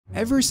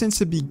Ever since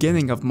the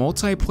beginning of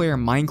multiplayer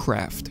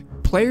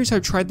Minecraft, players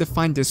have tried to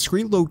find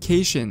discrete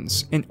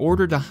locations in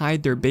order to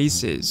hide their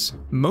bases.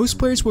 Most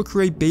players will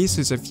create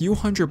bases a few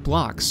hundred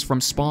blocks from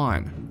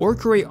spawn, or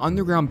create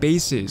underground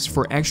bases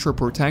for extra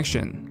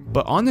protection.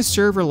 But on a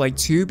server like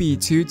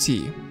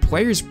 2B2T,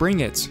 players bring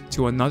it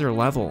to another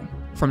level.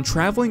 From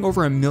traveling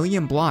over 1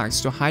 million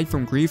blocks to hide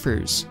from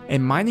griefers,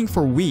 and mining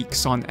for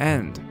weeks on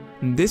end.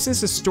 This is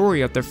the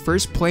story of the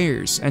first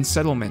players and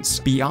settlements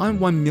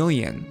beyond 1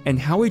 million, and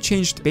how it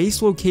changed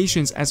base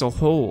locations as a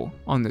whole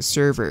on the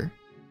server.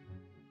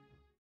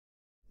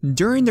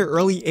 During the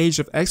early age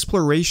of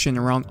exploration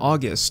around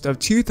August of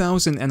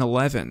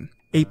 2011,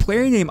 a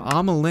player named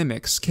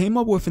Alouneri came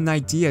up with an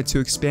idea to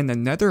expand the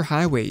nether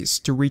highways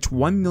to reach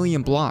 1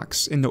 million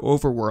blocks in the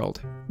overworld.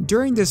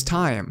 During this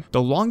time,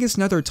 the longest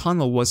nether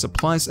tunnel was the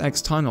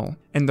 +X tunnel,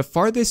 and the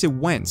farthest it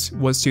went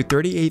was to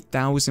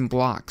 38,000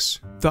 blocks.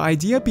 The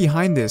idea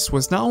behind this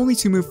was not only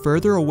to move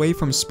further away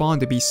from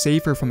spawn to be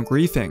safer from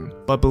griefing,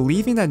 but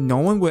believing that no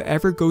one would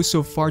ever go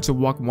so far to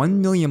walk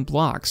 1 million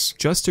blocks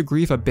just to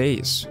grief a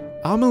base.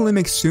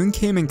 Alouneri soon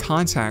came in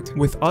contact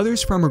with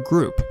others from a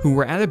group who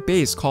were at a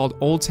base called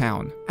Old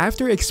Town.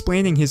 After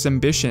explaining his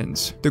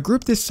ambitions, the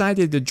group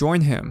decided to join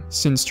him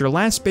since their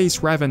last base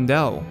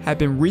Ravendell had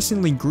been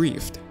recently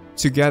griefed.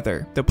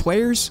 Together, the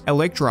players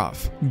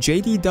Electroff,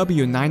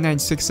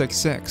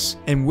 JDW99666,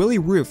 and Willy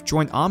Roof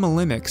joined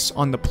Alouneri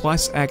on the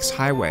 +X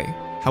highway.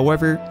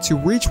 However, to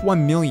reach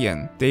 1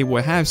 million, they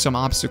would have some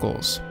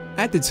obstacles.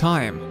 At the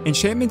time,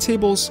 enchantment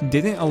tables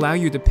didn't allow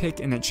you to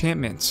pick an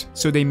enchantment,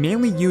 so they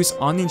mainly used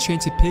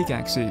unenchanted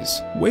pickaxes,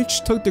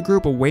 which took the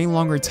group a way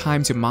longer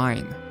time to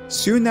mine.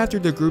 Soon after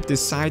the group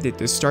decided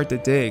to start the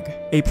dig,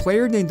 a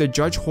player named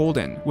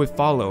THEJudgeHolden would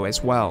follow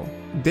as well.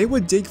 They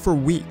would dig for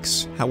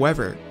weeks,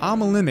 however,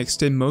 Alouneri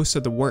did most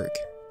of the work.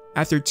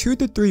 After 2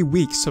 to 3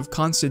 weeks of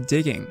constant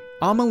digging,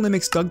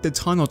 Alouneri dug the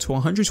tunnel to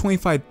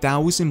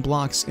 125,000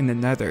 blocks in the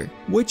nether,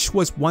 which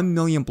was 1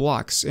 million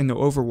blocks in the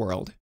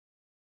overworld.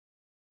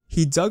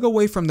 He dug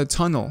away from the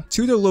tunnel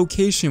to the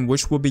location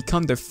which would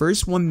become the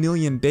first 1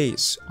 million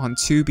base on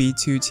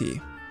 2B2T.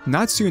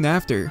 Not soon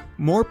after,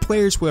 more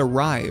players would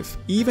arrive,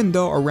 even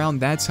though around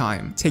that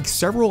time takes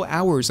several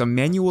hours of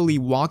manually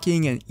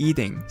walking and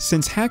eating,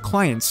 since hack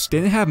clients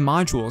didn't have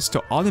modules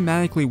to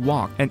automatically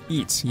walk and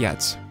eat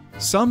yet.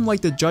 Some, like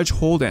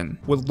THEJudgeHolden,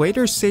 would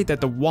later say that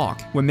the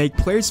walk would make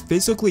players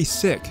physically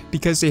sick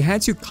because they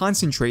had to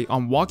concentrate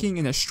on walking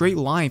in a straight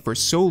line for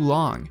so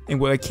long, and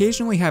would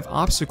occasionally have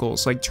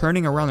obstacles like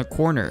turning around a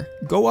corner,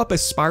 go up a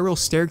spiral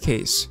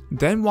staircase,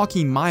 then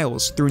walking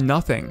miles through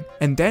nothing,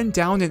 and then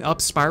down and up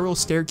spiral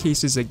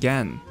staircases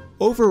again.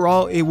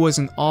 Overall, it was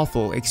an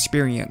awful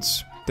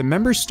experience. The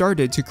members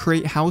started to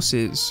create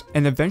houses,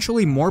 and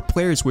eventually more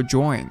players would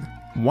join.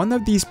 One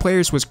of these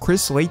players was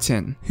Chris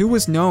Layton, who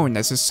was known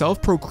as the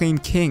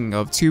self-proclaimed king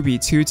of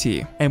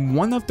 2B2T, and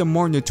one of the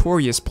more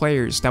notorious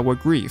players that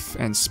would grief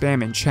and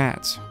spam in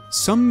chat.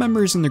 Some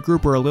members in the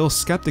group were a little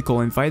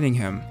skeptical inviting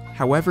him,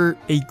 however,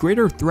 a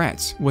greater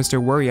threat was to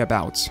worry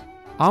about.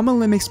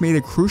 Alouneri made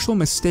a crucial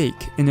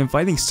mistake in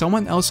inviting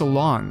someone else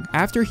along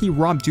after he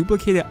robbed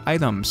duplicated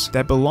items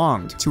that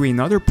belonged to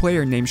another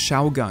player named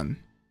Shogun.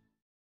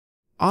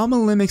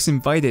 Alouneri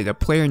invited a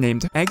player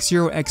named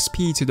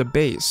X0XP to the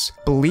base,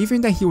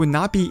 believing that he would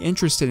not be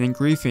interested in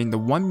griefing the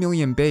 1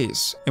 million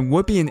base and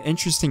would be an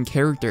interesting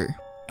character.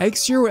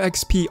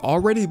 X0XP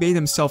already made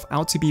himself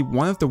out to be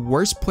one of the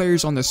worst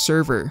players on the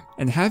server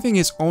and having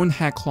his own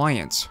hack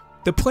client.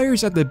 The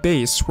players at the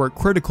base were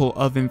critical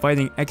of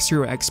inviting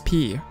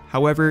X0XP,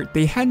 however,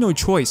 they had no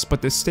choice but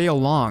to stay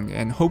along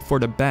and hope for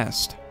the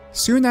best.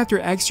 Soon after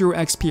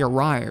X0XP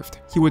arrived,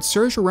 he would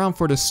search around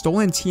for the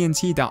stolen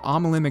TNT that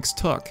Alouneri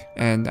took,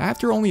 and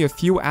after only a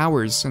few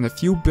hours and a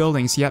few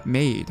buildings yet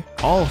made,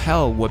 all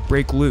hell would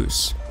break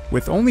loose.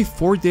 With only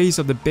 4 days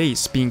of the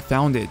base being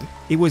founded,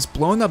 it was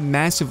blown up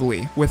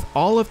massively with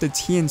all of the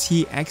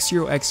TNT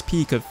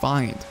X0XP could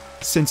find.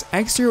 Since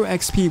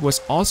X0XP was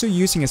also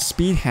using a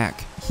speed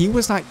hack, he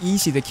was not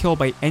easy to kill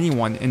by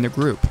anyone in the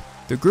group.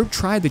 The group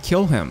tried to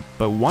kill him,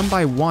 but one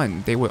by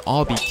one they would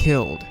all be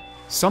killed.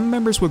 Some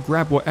members would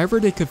grab whatever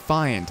they could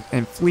find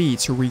and flee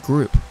to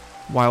regroup.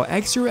 While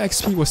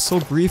X0XP was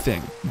still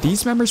griefing,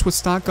 these members would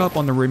stock up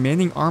on the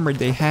remaining armor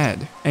they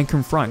had and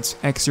confront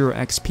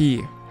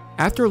X0XP.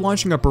 After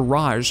launching a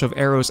barrage of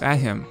arrows at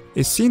him,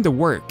 it seemed to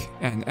work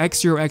and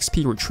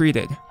X0XP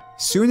retreated.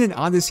 Soon an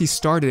odyssey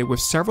started with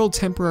several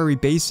temporary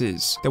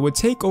bases that would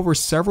take over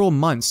several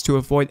months to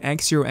avoid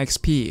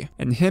X0XP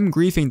and him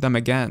griefing them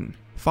again.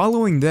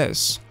 Following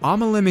this,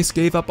 Alouneri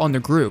gave up on the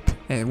group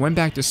and went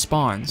back to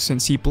spawn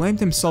since he blamed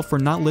himself for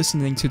not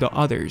listening to the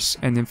others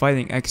and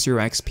inviting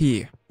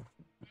X0XP.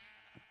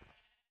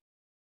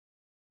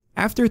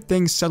 After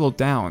things settled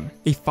down,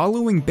 a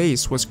following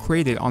base was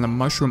created on a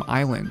mushroom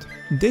island.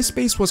 This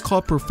base was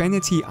called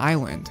Profanity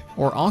Island,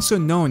 or also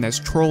known as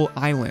Troll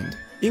Island.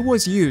 It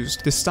was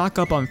used to stock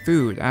up on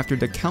food after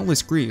the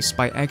countless griefs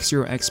by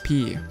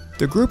X0XP.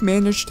 The group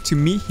managed to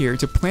meet here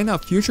to plan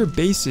out future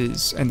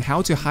bases and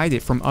how to hide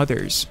it from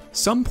others.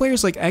 Some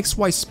players like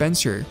XY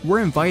Spencer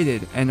were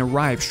invited and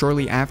arrived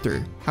shortly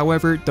after.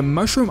 However, the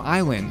Mushroom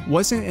Island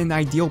wasn't an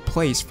ideal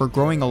place for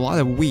growing a lot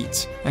of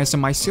wheat, as the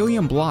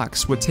mycelium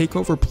blocks would take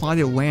over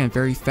plotted land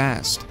very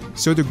fast.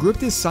 So the group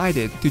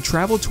decided to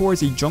travel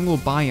towards a jungle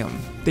biome.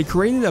 They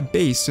created a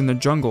base in the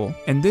jungle,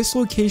 and this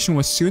location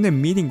was soon a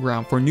meeting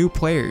ground for new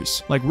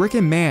players like Rick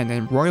and Man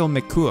and Royal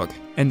McCook,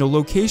 and the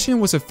location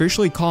was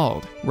officially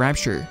called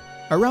Rapture.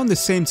 Around the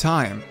same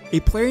time, a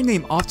player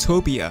named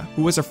Offtopia,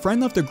 who was a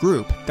friend of the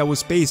group that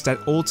was based at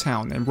Old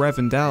Town in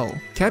Revendell,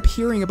 kept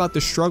hearing about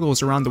the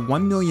struggles around the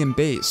 1 million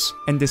base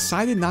and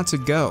decided not to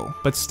go,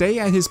 but stay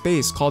at his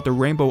base called the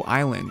Rainbow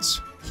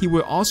Islands. He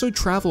would also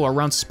travel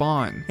around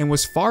Spawn and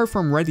was far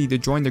from ready to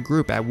join the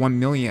group at 1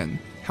 million.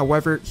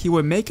 However, he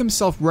would make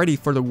himself ready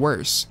for the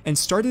worst and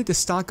started to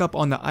stock up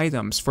on the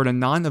items for the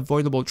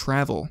non-avoidable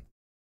travel.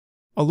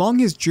 Along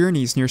his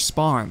journeys near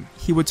Spawn,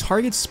 he would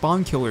target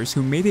spawn killers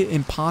who made it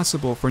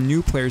impossible for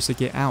new players to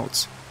get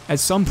out. At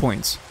some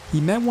point, he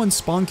met one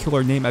spawn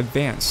killer named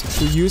Advanced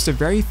who used a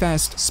very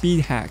fast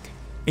speed hack.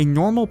 A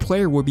normal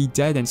player would be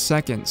dead in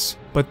seconds,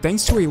 but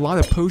thanks to a lot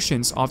of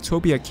potions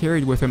Offtopia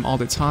carried with him all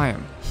the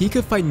time, he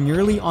could fight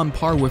nearly on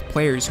par with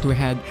players who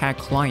had hack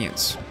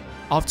clients.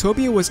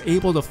 Offtopia was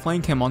able to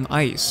flank him on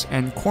ice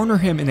and corner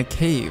him in a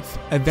cave,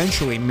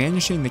 eventually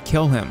managing to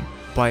kill him.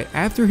 But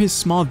after his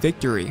small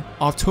victory,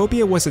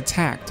 Offtopia was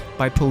attacked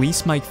by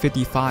Police Mike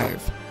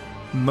 55.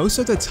 Most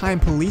of the time,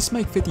 Police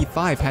Mike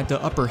 55 had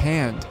the upper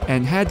hand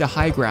and had the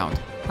high ground.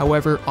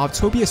 However,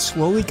 Offtopia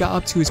slowly got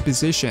up to his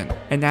position,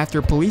 and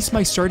after Police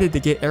Mike started to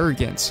get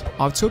arrogant,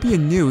 Offtopia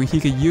knew he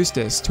could use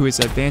this to his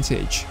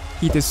advantage.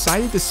 He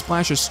decided to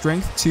splash a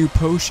Strength 2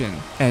 potion,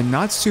 and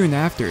not soon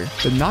after,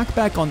 the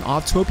knockback on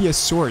Offtopia's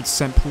sword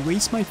sent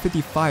Police Mike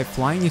 55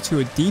 flying into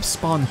a deep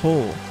spawn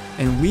hole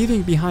and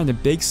leaving behind a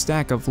big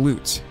stack of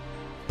loot.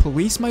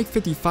 Police Mike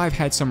 55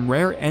 had some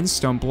rare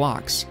endstone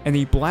blocks and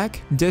a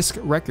black disc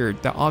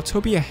record that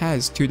Offtopia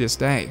has to this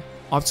day.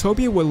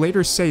 Offtopia would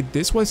later say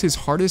this was his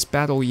hardest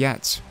battle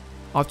yet.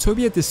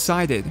 Offtopia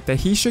decided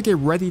that he should get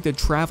ready to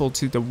travel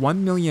to the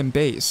 1 million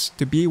base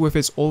to be with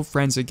his old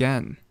friends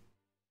again.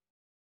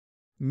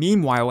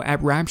 Meanwhile,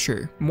 at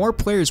Rapture, more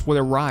players would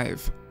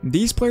arrive.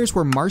 These players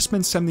were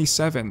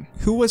Marksman77,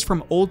 who was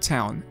from Old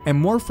Town, and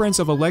more friends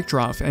of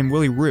Electroff and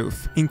Willy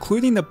Roof,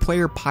 including the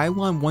player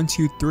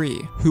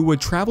Pylon123, who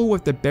would travel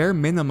with the bare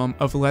minimum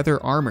of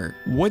leather armor,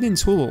 wooden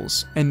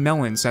tools, and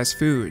melons as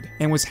food,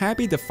 and was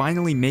happy to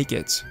finally make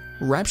it.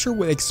 Rapture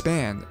would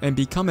expand and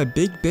become a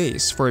big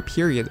base for a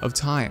period of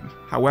time.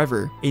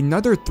 However,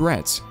 another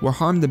threat would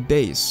harm the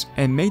base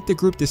and make the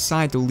group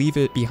decide to leave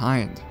it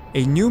behind.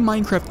 A new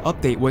Minecraft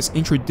update was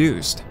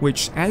introduced,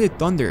 which added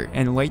thunder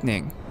and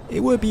lightning. It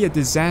would be a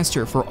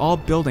disaster for all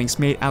buildings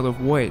made out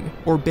of wood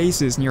or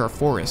bases near a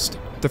forest.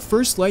 The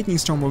first lightning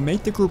storm will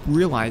make the group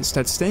realize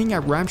that staying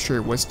at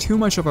Rapture was too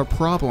much of a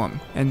problem,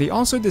 and they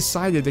also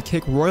decided to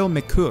kick Royal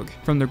McCook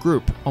from the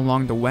group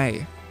along the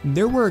way.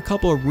 There were a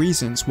couple of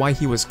reasons why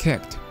he was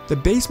kicked. The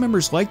base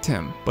members liked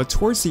him, but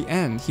towards the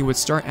end he would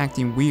start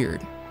acting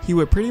weird. He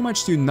would pretty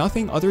much do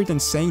nothing other than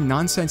saying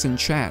nonsense in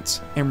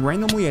chats and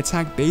randomly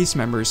attack base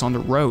members on the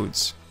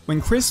roads. When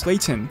Chris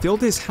Layton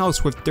filled his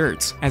house with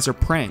dirt as a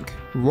prank,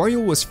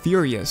 Royal was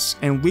furious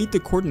and leaked the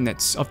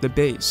coordinates of the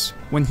base.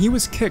 When he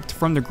was kicked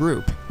from the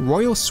group,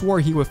 Royal swore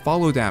he would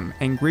follow them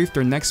and grief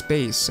their next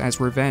base as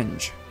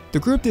revenge. The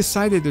group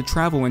decided to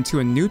travel into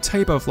a new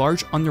type of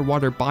large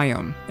underwater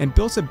biome and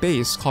built a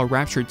base called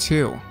Rapture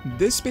 2.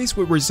 This base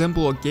would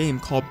resemble a game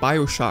called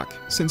BioShock,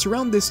 since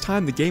around this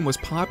time the game was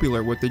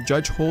popular with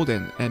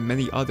THEJudgeHolden and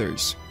many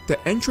others.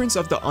 The entrance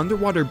of the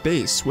underwater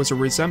base was a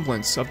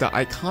resemblance of the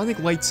iconic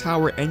light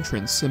tower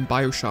entrance in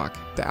BioShock.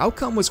 The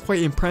outcome was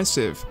quite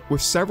impressive,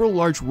 with several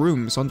large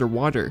rooms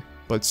underwater,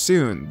 but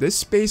soon this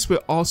space would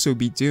also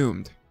be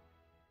doomed.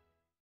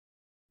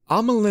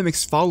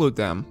 Amalimix followed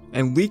them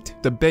and leaked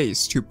the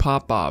base to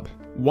POPBOB'H.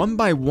 One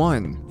by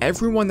one,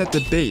 everyone at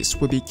the base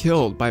would be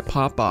killed by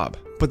POPBOB'H,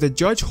 but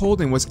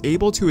THEJudgeHolden was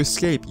able to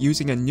escape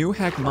using a new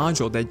hack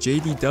module that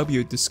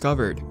JDW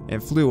discovered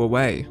and flew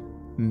away.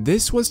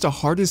 This was the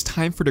hardest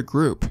time for the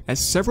group, as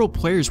several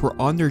players were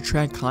on their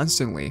track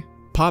constantly.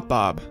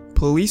 POPBOB'H,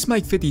 Police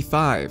Mike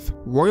 55,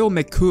 Royal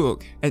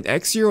McCook, and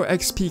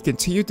X0XP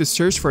continued to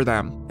search for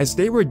them, as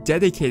they were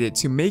dedicated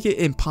to make it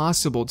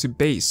impossible to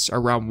base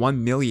around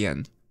 1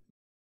 million.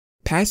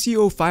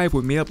 Passy05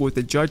 would meet up with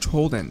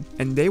THEJudgeHolden,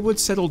 and they would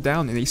settle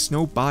down in a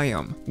snow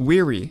biome,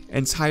 weary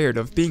and tired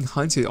of being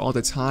hunted all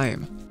the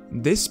time.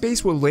 This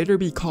space would later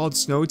be called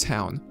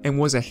Snowtown, and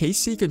was a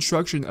hasty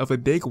construction of a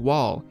big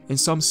wall and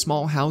some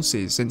small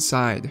houses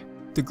inside.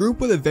 The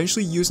group would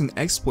eventually use an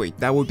exploit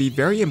that would be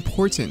very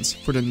important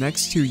for the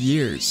next 2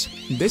 years.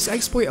 This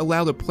exploit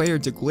allowed a player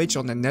to glitch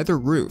on the nether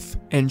roof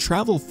and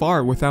travel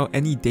far without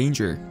any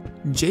danger.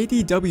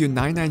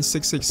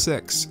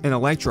 JDW99666 and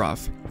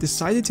Electroff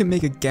decided to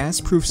make a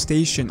gas-proof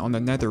station on the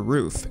nether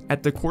roof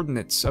at the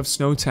coordinates of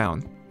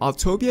Snowtown.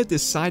 Offtopia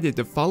decided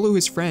to follow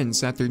his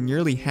friends after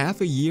nearly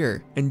half a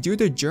year and do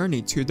the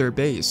journey to their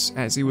base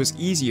as it was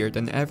easier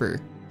than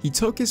ever. He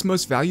took his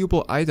most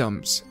valuable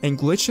items and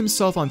glitched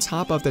himself on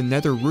top of the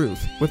nether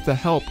roof with the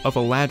help of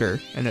a ladder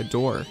and a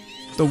door.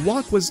 The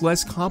walk was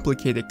less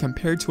complicated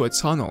compared to a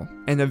tunnel,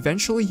 and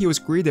eventually he was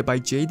greeted by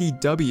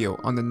JDW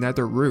on the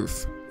nether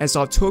roof. As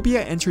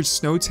Offtopia entered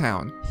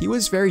Snowtown, he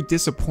was very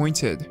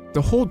disappointed.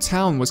 The whole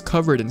town was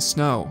covered in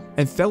snow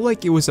and felt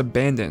like it was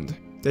abandoned.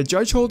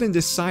 THEJudgeHolden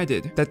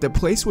decided that the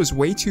place was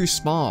way too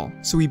small,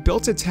 so he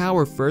built a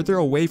tower further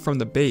away from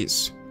the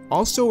base.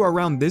 Also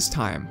around this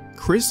time,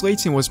 Chris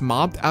Layton was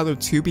mobbed out of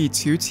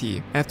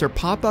 2B2T after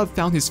POPBOB'H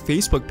found his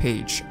Facebook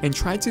page and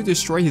tried to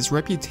destroy his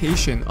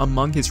reputation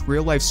among his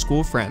real-life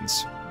school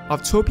friends.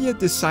 Offtopia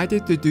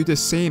decided to do the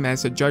same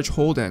as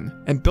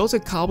THEJudgeHolden and built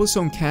a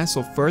cobblestone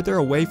castle further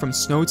away from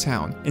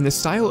Snowtown in the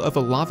style of a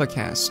lava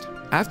cast.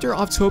 After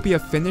Offtopia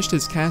finished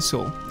his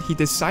castle, he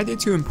decided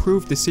to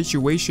improve the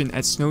situation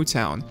at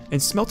Snowtown and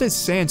smelted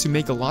sand to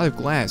make a lot of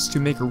glass to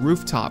make a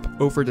rooftop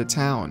over the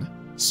town.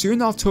 Soon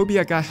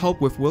Offtopia got help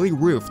with Willy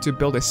Roof to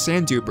build a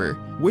sand duper,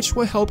 which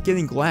would help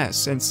getting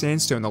glass and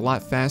sandstone a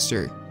lot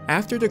faster.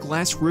 After the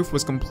glass roof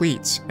was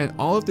complete and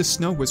all of the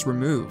snow was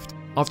removed,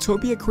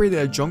 Offtopia created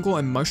a jungle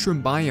and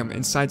mushroom biome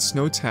inside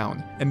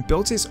Snowtown and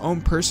built his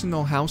own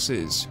personal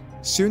houses.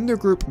 Soon the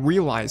group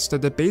realized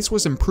that the base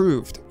was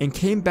improved and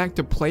came back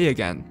to play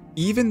again.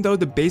 Even though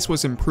the base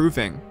was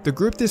improving, the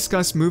group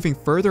discussed moving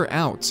further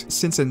out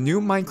since the new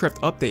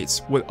Minecraft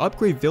updates would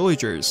upgrade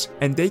villagers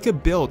and they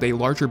could build a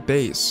larger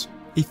base.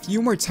 A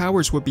few more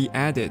towers would be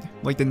added,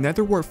 like the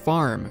Netherwart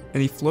Farm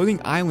and a floating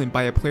island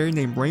by a player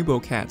named Rainbow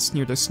Cats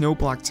near the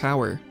Snowblock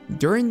Tower.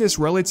 During this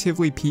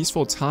relatively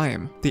peaceful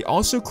time, they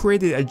also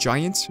created a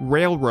giant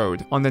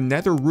railroad on the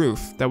nether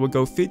roof that would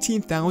go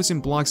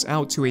 15,000 blocks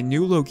out to a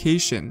new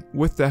location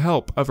with the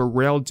help of a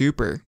rail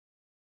duper.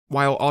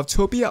 While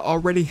Offtopia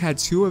already had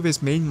 2 of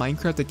his main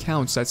Minecraft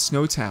accounts at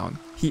Snowtown,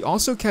 he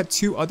also kept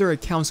 2 other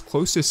accounts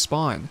close to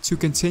spawn to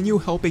continue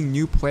helping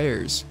new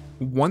players.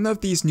 One of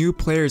these new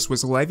players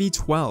was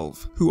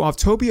Levy12, who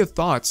Offtopia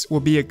thought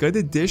would be a good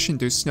addition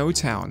to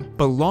Snowtown,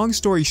 but long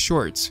story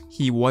short,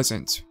 he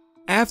wasn't.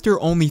 After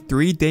only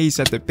 3 days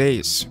at the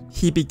base,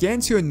 he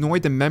began to annoy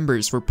the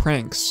members for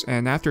pranks,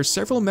 and after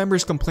several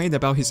members complained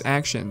about his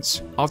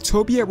actions,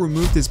 Offtopia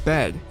removed his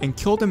bed and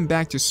killed him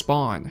back to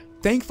spawn.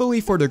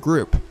 Thankfully for the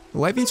group,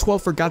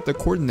 Levy12 forgot the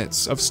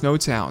coordinates of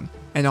Snowtown,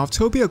 and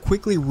Offtopia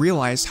quickly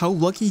realized how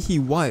lucky he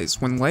was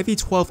when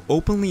Levy12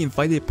 openly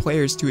invited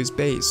players to his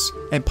base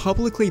and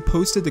publicly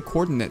posted the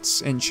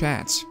coordinates in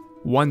chat.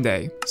 One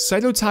day,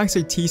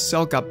 Cytotoxic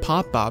T-Cell got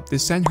POPBOB'H to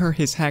send her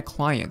his hack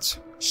client.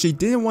 She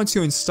didn't want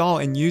to install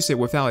and use it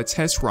without a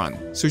test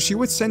run, so she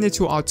would send it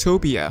to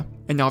Offtopia,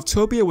 and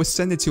Offtopia would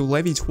send it to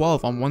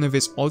Levy12 on one of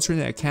his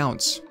alternate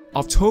accounts.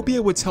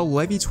 Offtopia would tell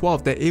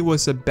Levy12 that it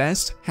was the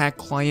best hack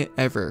client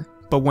ever.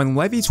 But when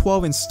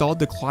Levy12 installed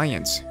the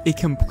client, it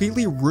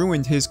completely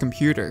ruined his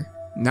computer.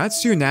 Not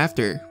soon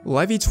after,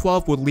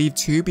 Levy12 would leave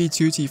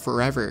 2B2T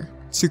forever.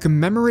 To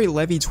commemorate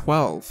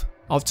Levy12,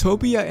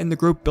 Offtopia and the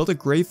group built a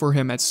grave for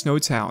him at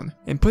Snowtown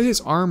and put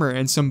his armor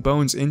and some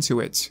bones into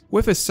it,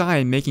 with a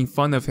sign making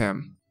fun of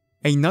him.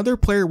 Another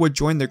player would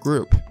join the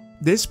group.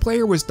 This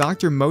player was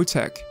Dr.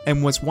 Motek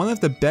and was one of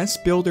the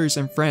best builders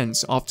and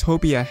friends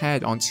Offtopia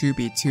had on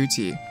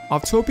 2B2T.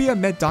 Offtopia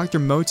met Dr.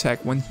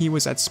 Motek when he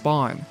was at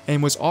spawn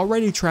and was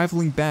already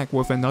traveling back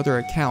with another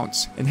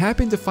account and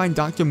happened to find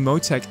Dr.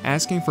 Motek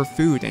asking for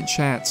food in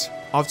chat.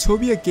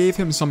 Offtopia gave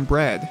him some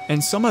bread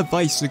and some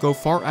advice to go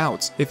far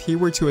out if he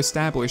were to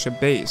establish a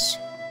base.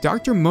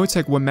 Dr.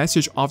 Motek would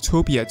message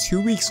Offtopia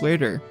 2 weeks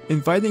later,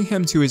 inviting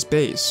him to his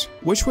base,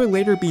 which would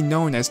later be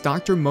known as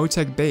Dr.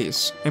 Motek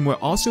Base, and would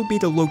also be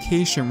the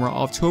location where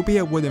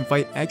Offtopia would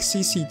invite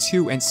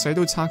XCC2 and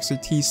Cytotoxic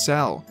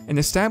T-Cell, and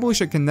establish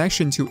a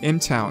connection to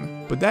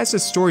M-Town, but that's a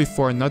story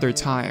for another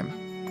time.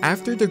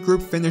 After the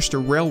group finished the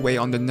railway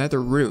on the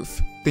nether roof,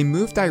 they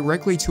moved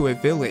directly to a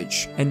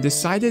village and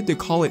decided to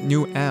call it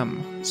New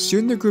M.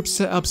 Soon the group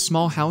set up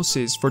small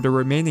houses for the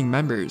remaining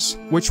members,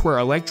 which were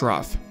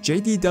Electroff,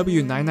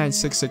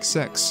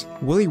 JDW99666,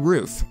 Willy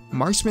Roof,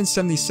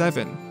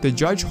 Marksman77,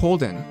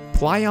 THEJudgeHolden,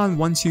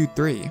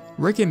 Plyon123,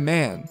 Rick and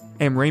Man,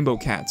 and Rainbow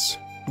Cats.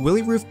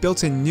 Willy Roof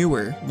built a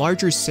newer,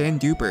 larger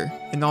sand duper,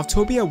 and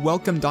Offtopia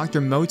welcomed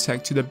Dr.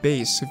 Motek to the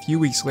base a few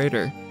weeks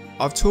later.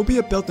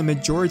 Offtopia built the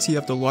majority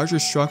of the larger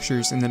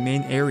structures in the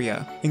main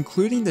area,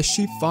 including the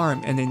sheep farm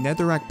and a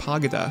netherrack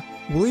pagoda.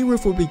 Willy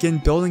Roof will begin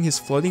building his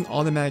floating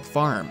automatic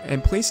farm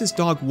and place his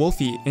dog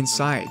Wolfie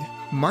inside.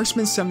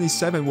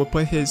 Marksman77 will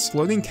put his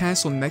floating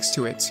castle next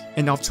to it,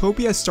 and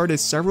Offtopia started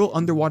several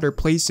underwater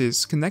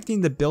places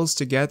connecting the builds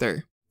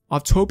together.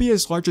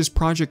 Offtopia's largest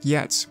project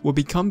yet will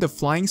become the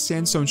flying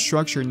sandstone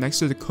structure next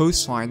to the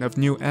coastline of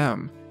New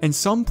M, and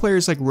some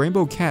players like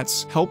Rainbow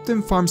Cats helped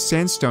them farm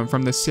sandstone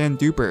from the sand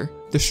duper.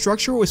 The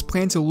structure was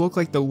planned to look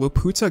like the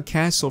Laputa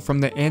castle from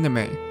the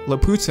anime,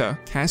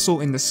 Laputa, Castle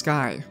in the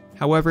Sky.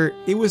 However,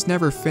 it was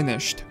never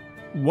finished.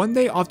 One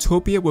day,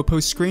 Offtopia would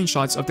post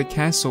screenshots of the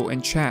castle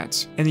in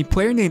chat, and a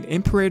player named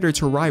Imperator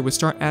Terai would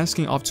start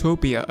asking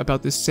Offtopia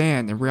about the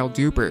sand and Real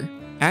Duper.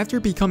 After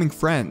becoming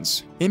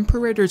friends,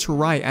 Imperator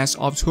Terai asked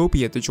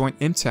Offtopia to join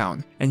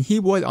Imptown, and he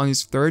would on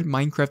his third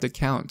Minecraft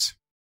account.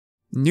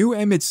 New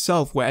M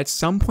itself would at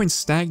some point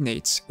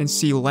stagnate and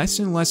see less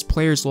and less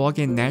players log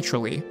in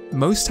naturally.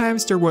 Most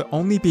times there would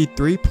only be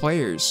 3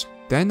 players,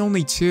 then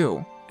only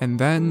 2, and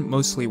then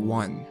mostly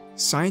 1.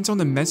 Signs on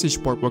the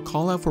message board would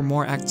call out for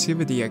more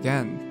activity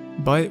again,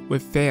 but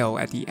would fail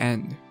at the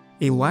end.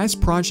 A last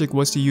project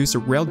was to use the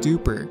Real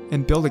Duper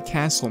and build a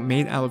castle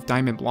made out of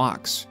diamond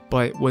blocks,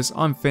 but was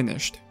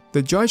unfinished.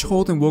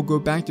 THEJudgeHolden will go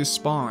back to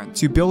spawn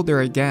to build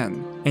there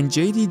again, and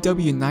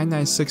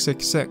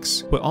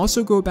JDW99666 will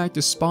also go back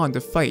to spawn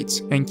to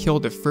fight and kill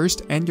the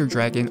first Ender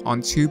Dragon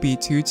on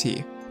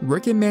 2B2T.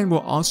 Ricketman will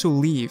also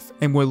leave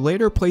and would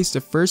later place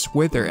the first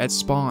Wither at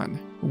spawn.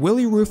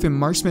 Willy Roof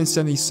and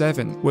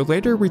Marksman77 would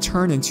later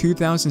return in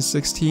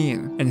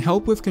 2016 and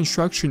help with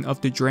construction of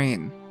the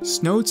drain.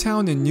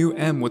 Snowtown and New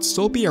M would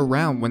still be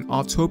around when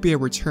Offtopia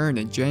returned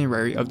in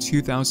January of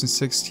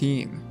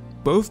 2016.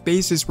 Both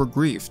bases were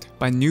griefed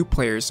by new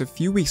players a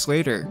few weeks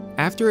later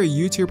after a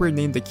YouTuber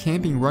named the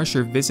Camping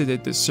Rusher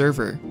visited the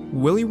server.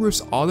 Willy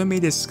Roof's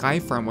automated sky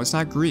farm was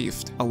not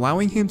griefed,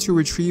 allowing him to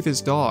retrieve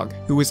his dog,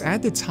 who was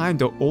at the time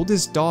the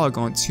oldest dog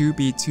on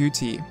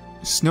 2B2T.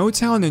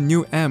 Snowtown and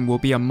New M will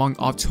be among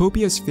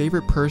Offtopia's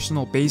favorite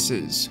personal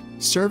bases,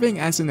 serving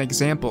as an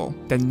example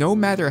that no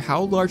matter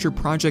how large your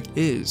project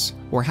is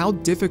or how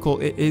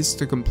difficult it is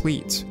to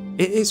complete,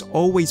 it is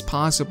always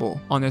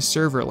possible on a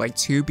server like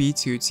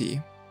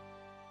 2B2T.